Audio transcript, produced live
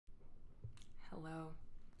Hello,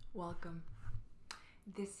 welcome.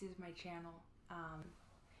 This is my channel.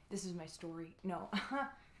 This is my story. No,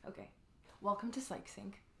 okay. Welcome to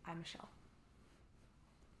PsychSync. I'm Michelle.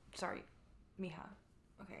 Sorry, Miha.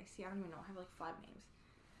 Okay, see, I don't even know. I have like 5 names.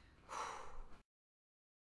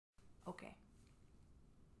 Okay.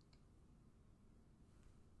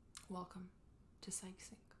 Welcome to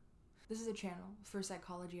PsychSync. This is a channel for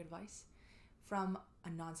psychology advice from a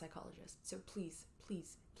non-psychologist. So please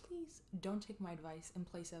don't take my advice in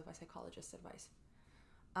place of a psychologist's advice.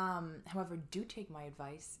 However, do take my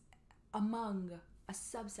advice among a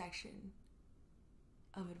subsection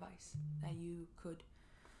of advice that you could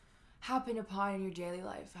happen upon in your daily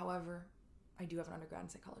life. However, I do have an undergrad in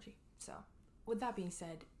psychology. So with that being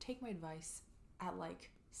said, take my advice at like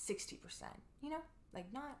 60%,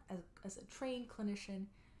 like not as a trained clinician,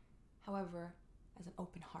 however, as an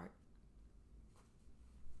open heart.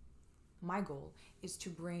 My goal is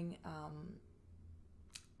to bring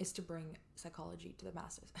psychology to the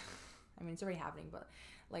masses. I mean, it's already happening, but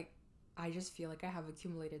like I just feel like I have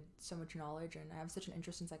accumulated so much knowledge and I have such an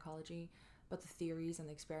interest in psychology, but the theories and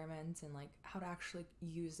the experiments and like how to actually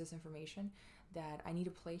use this information that I need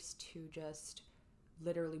a place to just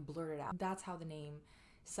literally blurt it out. That's how the name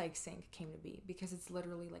PsychSync came to be, because it's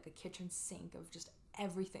literally like a kitchen sink of just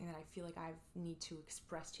everything that I feel like I need to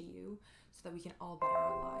express to you so that we can all better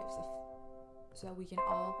our lives. So that we can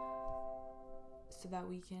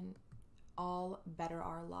all better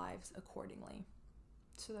our lives accordingly.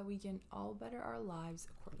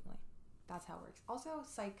 That's how it works. Also,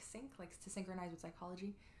 PsychSync likes to synchronize with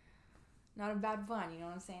psychology. Not a bad fun, you know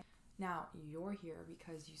what I'm saying? Now, you're here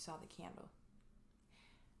because you saw the candle.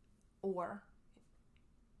 Or,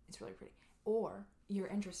 it's really pretty. Or, you're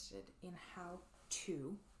interested in how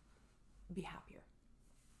to be happier.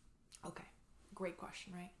 Okay, great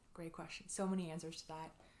question, right? Great question. So many answers to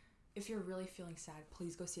that. If you're really feeling sad,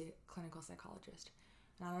 please go see a clinical psychologist.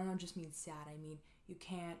 And I don't just mean sad. I mean, you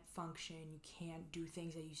can't function. You can't do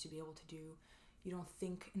things that you used to be able to do. You don't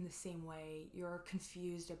think in the same way. You're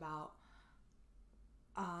confused about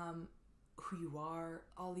who you are,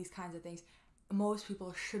 all these kinds of things. Most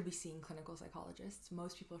people should be seeing clinical psychologists.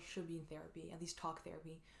 Most people should be in therapy, at least talk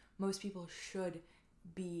therapy. Most people should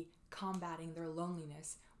be combating their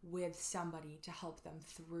loneliness with somebody to help them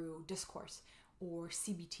through discourse or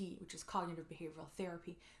CBT, which is cognitive behavioral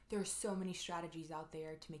therapy. There are so many strategies out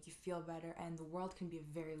there to make you feel better, and the world can be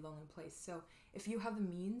a very lonely place. So if you have the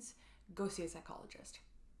means, go see a psychologist.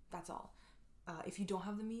 That's all. If you don't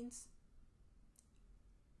have the means,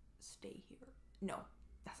 stay here. No,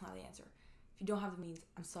 that's not the answer. If you don't have the means,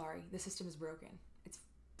 I'm sorry. The system is broken. It's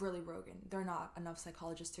really broken. There are not enough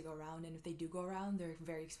psychologists to go around, and if they do go around, they're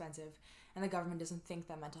very expensive, and the government doesn't think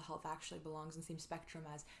that mental health actually belongs in the same spectrum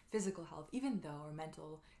as physical health, even though our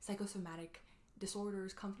mental psychosomatic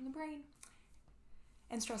disorders come from the brain,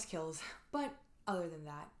 and stress kills. But other than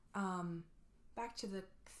that, back to the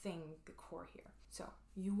core here. So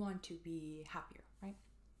you want to be happier, right?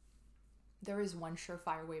 There is one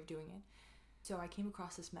surefire way of doing it. So I came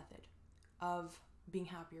across this method of being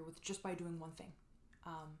happier with just by doing one thing.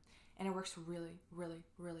 And it works really, really,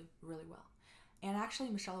 really, really well. And actually,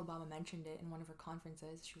 Michelle Obama mentioned it in one of her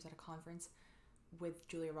conferences. She was at a conference with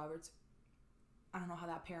Julia Roberts. I don't know how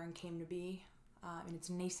that pairing came to be in its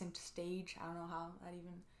nascent stage. I don't know how that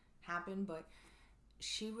even happened, but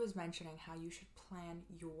she was mentioning how you should plan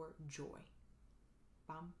your joy.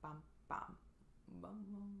 Bam, bam, bam.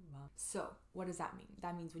 So what does that mean?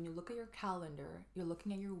 That means when you look at your calendar, you're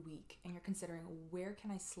looking at your week and you're considering, where can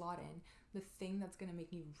I slot in the thing that's going to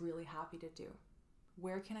make me really happy to do?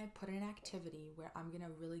 Where can I put an activity where I'm going to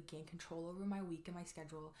really gain control over my week and my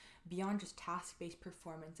schedule beyond just task-based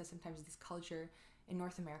performance that sometimes this culture in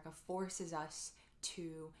North America forces us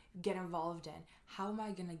to get involved in? How am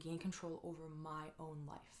I going to gain control over my own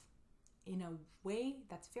life in a way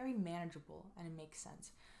that's very manageable and it makes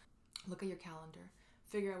sense? Look at your calendar,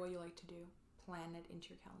 figure out what you like to do, plan it into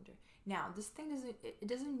your calendar. Now, this thing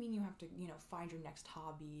doesn't mean you have to, find your next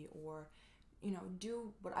hobby or,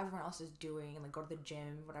 do what everyone else is doing and like go to the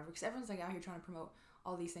gym, whatever, because everyone's like out here trying to promote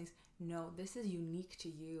all these things. No, this is unique to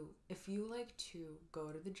you. If you like to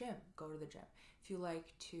go to the gym, go to the gym. If you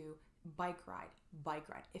like to bike ride.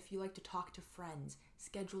 If you like to talk to friends,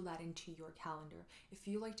 schedule that into your calendar. If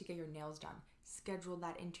you like to get your nails done, schedule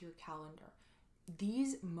that into your calendar.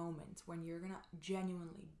 These moments when you're gonna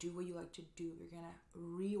genuinely do what you like to do, you're gonna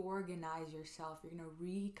reorganize yourself, you're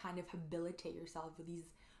gonna kind of habilitate yourself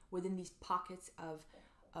within these pockets of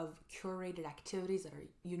curated activities that are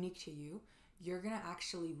unique to you. You're gonna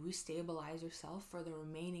actually restabilize yourself for the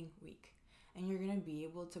remaining week. and you're going to be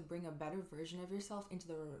able to bring a better version of yourself into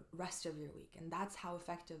the rest of your week. And that's how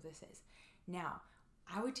effective this is. Now,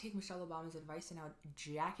 I would take Michelle Obama's advice and I would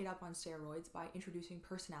jack it up on steroids by introducing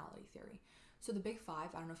personality theory. So the Big Five,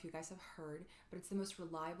 I don't know if you guys have heard, but it's the most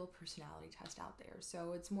reliable personality test out there.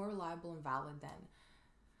 So it's more reliable and valid than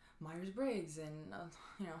Myers-Briggs and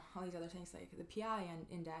all these other things like the PI and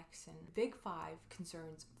index. And Big Five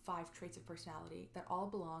concerns 5 traits of personality that all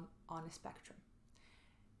belong on a spectrum.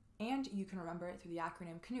 And you can remember it through the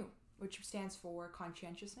acronym CANOE, which stands for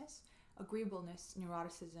conscientiousness, agreeableness,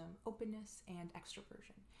 neuroticism, openness, and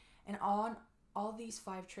extroversion. And on all these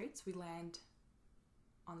 5 traits, we land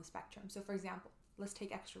on the spectrum. So for example, let's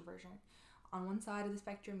take extroversion. On one side of the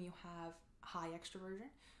spectrum, you have high extroversion.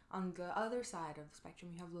 On the other side of the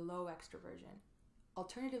spectrum, you have low extroversion,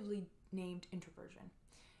 alternatively named introversion.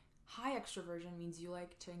 High extroversion means you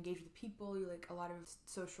like to engage with people, you like a lot of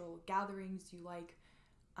social gatherings, you like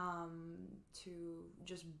to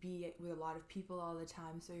just be with a lot of people all the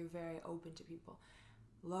time, so you're very open to people.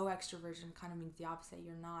 Low extroversion kind of means the opposite.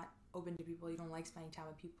 You're not open to people, you don't like spending time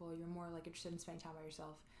with people, you're more like interested in spending time by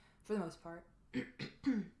yourself for the most part.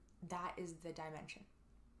 That is the dimension.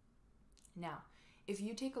 Now, if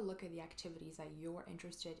you take a look at the activities that you're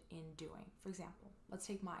interested in doing, for example, let's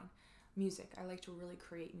take mine, music. I like to really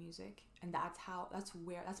create music, and that's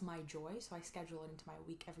my joy, so I schedule it into my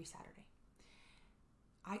week every Saturday.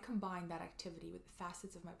 I combine that activity with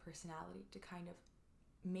facets of my personality to kind of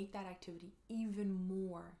make that activity even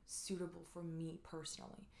more suitable for me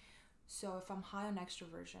personally. So if I'm high on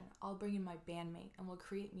extroversion, I'll bring in my bandmate and we'll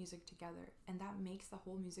create music together, and that makes the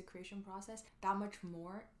whole music creation process that much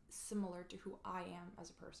more similar to who I am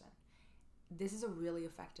as a person. This is a really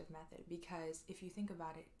effective method because if you think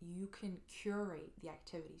about it, you can curate the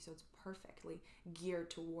activity so it's perfectly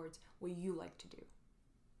geared towards what you like to do.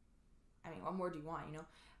 I mean, what more do you want,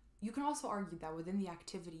 You can also argue that within the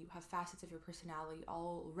activity, you have facets of your personality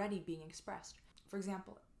already being expressed. For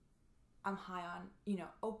example, I'm high on,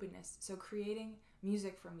 openness. So creating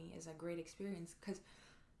music for me is a great experience because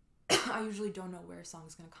I usually don't know where a song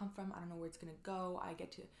is going to come from. I don't know where it's going to go. I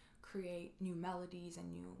get to create new melodies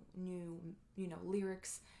and new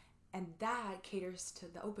lyrics. And that caters to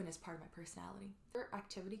the openness part of my personality. Your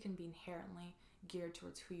activity can be inherently geared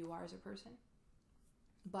towards who you are as a person,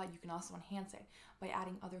 but you can also enhance it by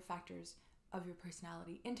adding other factors of your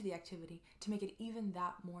personality into the activity to make it even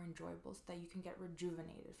that more enjoyable so that you can get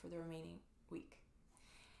rejuvenated for the remaining week.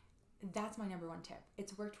 That's my number 1 tip.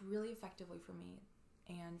 It's worked really effectively for me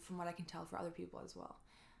and from what I can tell for other people as well.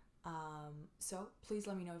 So please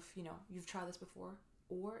let me know if you've tried this before,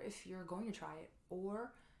 or if you're going to try it,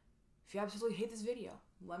 or if you absolutely hate this video.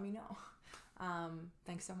 Let me know.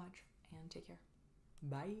 Thanks so much and take care.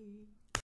 Bye.